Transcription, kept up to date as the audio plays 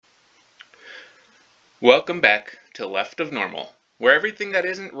Welcome back to Left of Normal, where everything that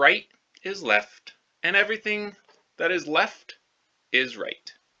isn't right is left, and everything that is left is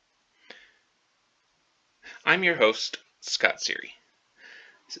right. I'm your host, Scott Seary.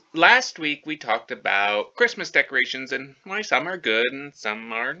 Last week we talked about Christmas decorations and why some are good and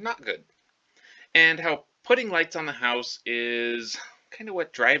some are not good, and how putting lights on the house is kind of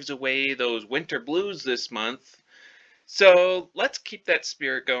what drives away those winter blues this month. So let's keep that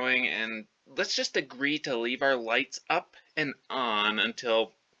spirit going and let's just agree to leave our lights up and on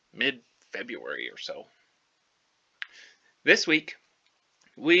until mid-February or so. This week,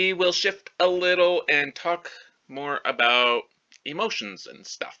 we will shift a little and talk more about emotions and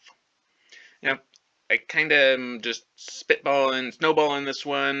stuff. Now, I kind of am just spitballing, snowballing this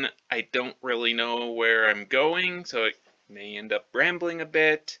one. I don't really know where I'm going, so it may end up rambling a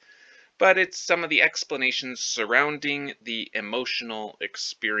bit. But it's some of the explanations surrounding the emotional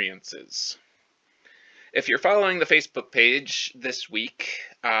experiences. If you're following the Facebook page this week,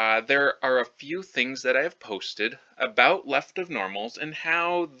 there are a few things that I have posted about Left of Normals and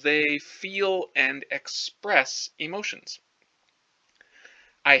how they feel and express emotions.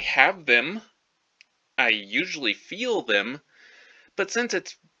 I have them, I usually feel them, but since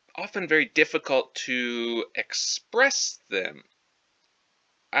it's often very difficult to express them,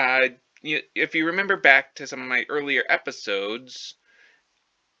 if you remember back to some of my earlier episodes,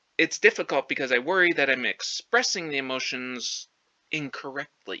 it's difficult because I worry that I'm expressing the emotions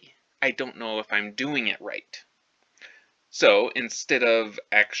incorrectly. I don't know if I'm doing it right. So instead of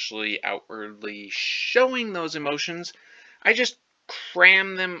actually outwardly showing those emotions, I just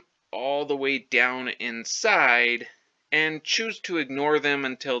cram them all the way down inside and choose to ignore them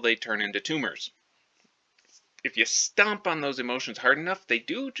until they turn into tumors. If you stomp on those emotions hard enough, they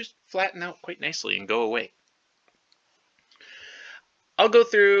do just flatten out quite nicely and go away. I'll go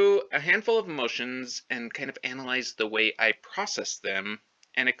through a handful of emotions and kind of analyze the way I process them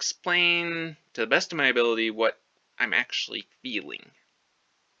and explain to the best of my ability what I'm actually feeling.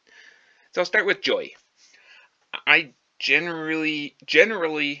 So I'll start with joy. I generally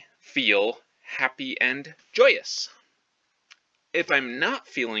feel happy and joyous. If I'm not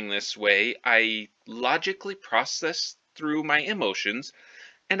feeling this way, I logically process through my emotions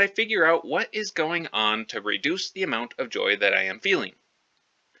and I figure out what is going on to reduce the amount of joy that I am feeling.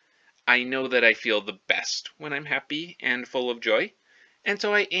 I know that I feel the best when I'm happy and full of joy, and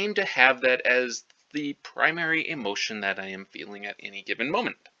so I aim to have that as the primary emotion that I am feeling at any given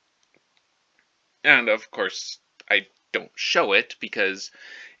moment. And of course, I don't show it because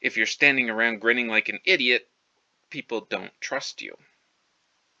if you're standing around grinning like an idiot, people don't trust you.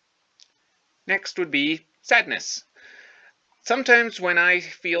 Next would be sadness. Sometimes when I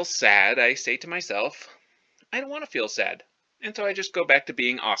feel sad, I say to myself, I don't want to feel sad, and so I just go back to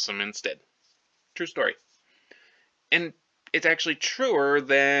being awesome instead. True story. And it's actually truer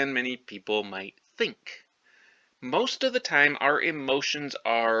than many people might think. Most of the time, our emotions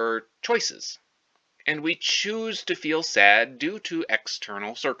are choices, and we choose to feel sad due to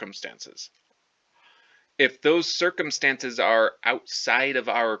external circumstances. If those circumstances are outside of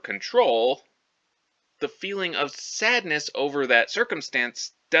our control, the feeling of sadness over that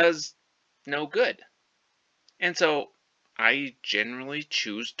circumstance does no good. And so I generally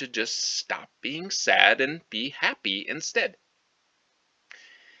choose to just stop being sad and be happy instead.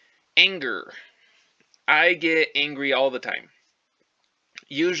 Anger. I get angry all the time.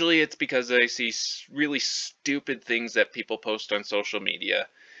 Usually it's because I see really stupid things that people post on social media.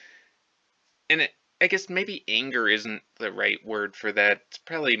 And I guess maybe anger isn't the right word for that. It's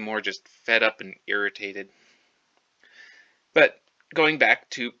probably more just fed up and irritated. But going back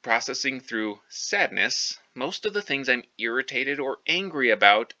to processing through sadness, most of the things I'm irritated or angry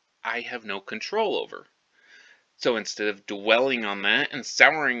about, I have no control over. So instead of dwelling on that and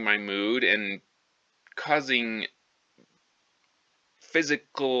souring my mood and causing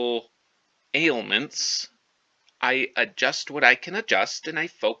physical ailments, I adjust what I can adjust and I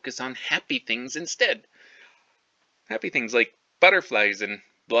focus on happy things instead. Happy things like butterflies and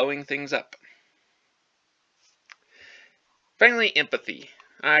blowing things up. Finally, empathy.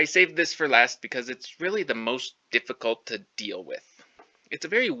 I saved this for last because it's really the most difficult to deal with. It's a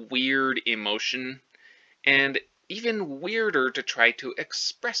very weird emotion and even weirder to try to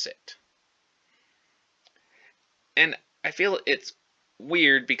express it. And I feel it's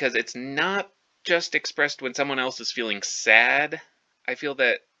weird because it's not just expressed when someone else is feeling sad. I feel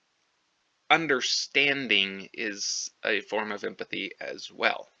that understanding is a form of empathy as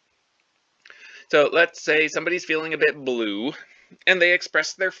well. So let's say somebody's feeling a bit blue and they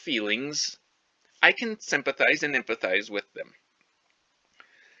express their feelings. I can sympathize and empathize with them.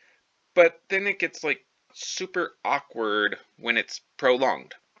 But then it gets like super awkward when it's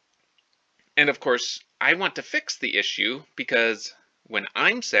prolonged. And of course, I want to fix the issue because when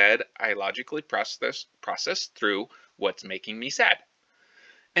I'm sad, I logically process through what's making me sad.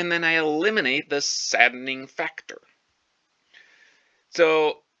 And then I eliminate the saddening factor.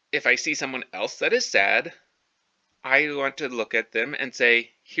 So if I see someone else that is sad, I want to look at them and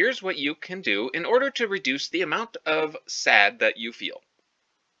say, here's what you can do in order to reduce the amount of sad that you feel.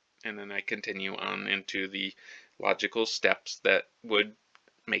 And then I continue on into the logical steps that would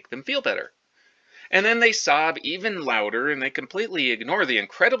make them feel better. And then they sob even louder and they completely ignore the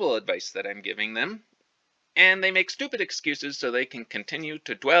incredible advice that I'm giving them. And they make stupid excuses so they can continue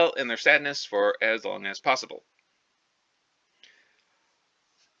to dwell in their sadness for as long as possible.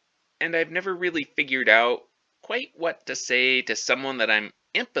 And I've never really figured out quite what to say to someone that I'm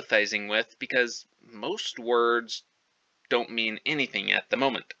empathizing with because most words don't mean anything at the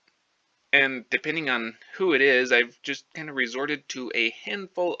moment. And depending on who it is, I've just kind of resorted to a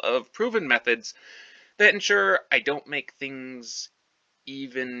handful of proven methods that ensure I don't make things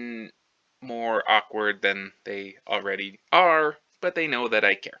even more awkward than they already are, but they know that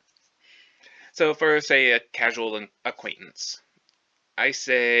I care. So for, say, a casual acquaintance, I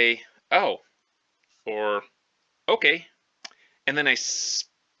say, oh, or okay, and then I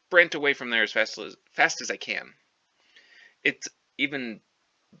sprint away from there as fast as I can. It's even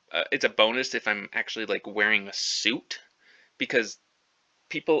it's a bonus if I'm actually like wearing a suit, because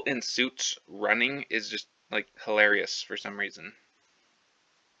people in suits running is just like hilarious for some reason.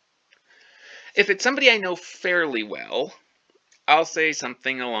 If it's somebody I know fairly well, I'll say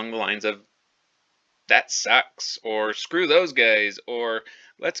something along the lines of, that sucks, or screw those guys, or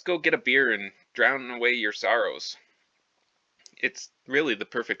let's go get a beer and drown away your sorrows. It's really the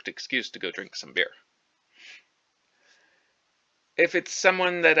perfect excuse to go drink some beer. If it's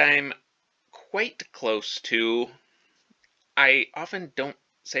someone that I'm quite close to, I often don't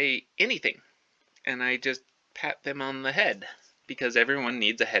say anything, and I just pat them on the head, because everyone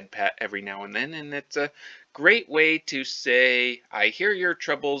needs a head pat every now and then, and it's a great way to say, I hear your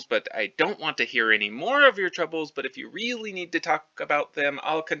troubles, but I don't want to hear any more of your troubles, but if you really need to talk about them,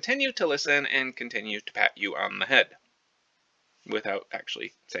 I'll continue to listen and continue to pat you on the head, without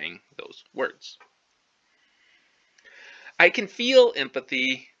actually saying those words. I can feel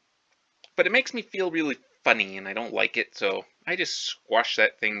empathy, but it makes me feel really funny and I don't like it, so I just squash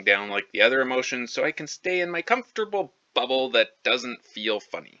that thing down like the other emotions so I can stay in my comfortable bubble that doesn't feel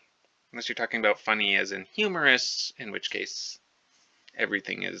funny. Unless you're talking about funny as in humorous, in which case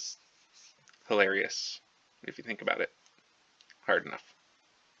everything is hilarious, if you think about it hard enough.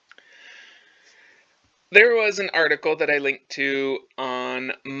 There was an article that I linked to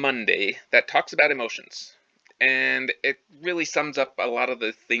on Monday that talks about emotions, and it really sums up a lot of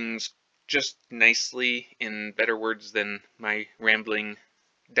the things just nicely in better words than my rambling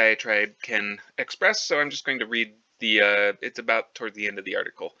diatribe can express, so I'm just going to read it's about toward the end of the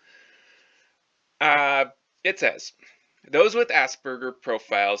article. It says, those with Asperger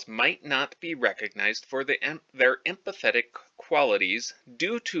profiles might not be recognized for their empathetic qualities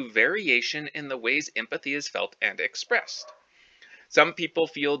due to variation in the ways empathy is felt and expressed. Some people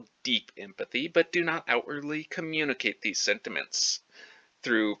feel deep empathy but do not outwardly communicate these sentiments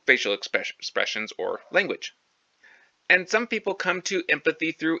through facial expressions or language. And some people come to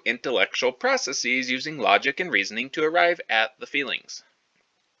empathy through intellectual processes using logic and reasoning to arrive at the feelings.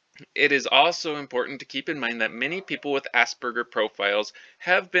 It is also important to keep in mind that many people with Asperger profiles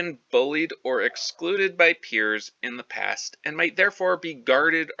have been bullied or excluded by peers in the past and might therefore be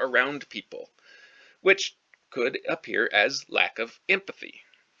guarded around people, which could appear as lack of empathy.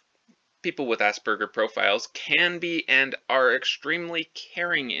 People with Asperger profiles can be and are extremely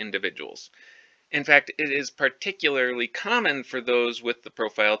caring individuals. In fact, it is particularly common for those with the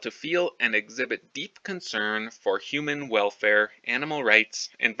profile to feel and exhibit deep concern for human welfare, animal rights,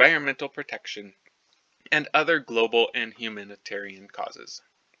 environmental protection, and other global and humanitarian causes.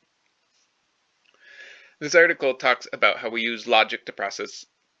 This article talks about how we use logic to process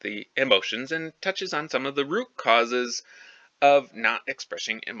the emotions and touches on some of the root causes of not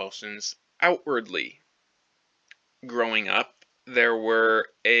expressing emotions outwardly. Growing up, there were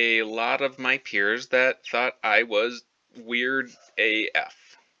a lot of my peers that thought I was weird AF.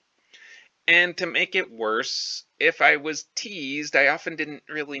 And to make it worse, if I was teased, I often didn't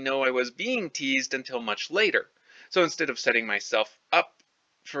really know I was being teased until much later. So instead of setting myself up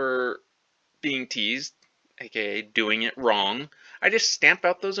for being teased, aka doing it wrong, I just stamp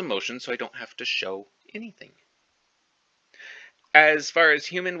out those emotions so I don't have to show anything. As far as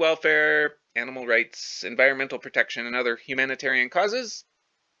human welfare, animal rights, environmental protection, and other humanitarian causes,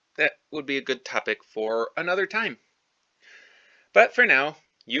 that would be a good topic for another time. But for now,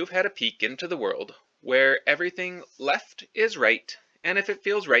 you've had a peek into the world where everything left is right, and if it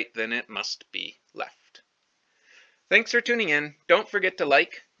feels right, then it must be left. Thanks for tuning in. Don't forget to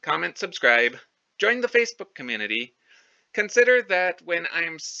like, comment, subscribe, join the Facebook community. Consider that when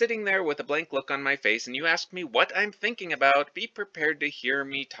I'm sitting there with a blank look on my face and you ask me what I'm thinking about, be prepared to hear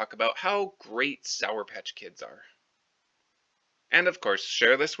me talk about how great Sour Patch Kids are. And of course,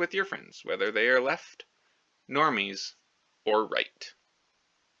 share this with your friends, whether they are left, normies, or right.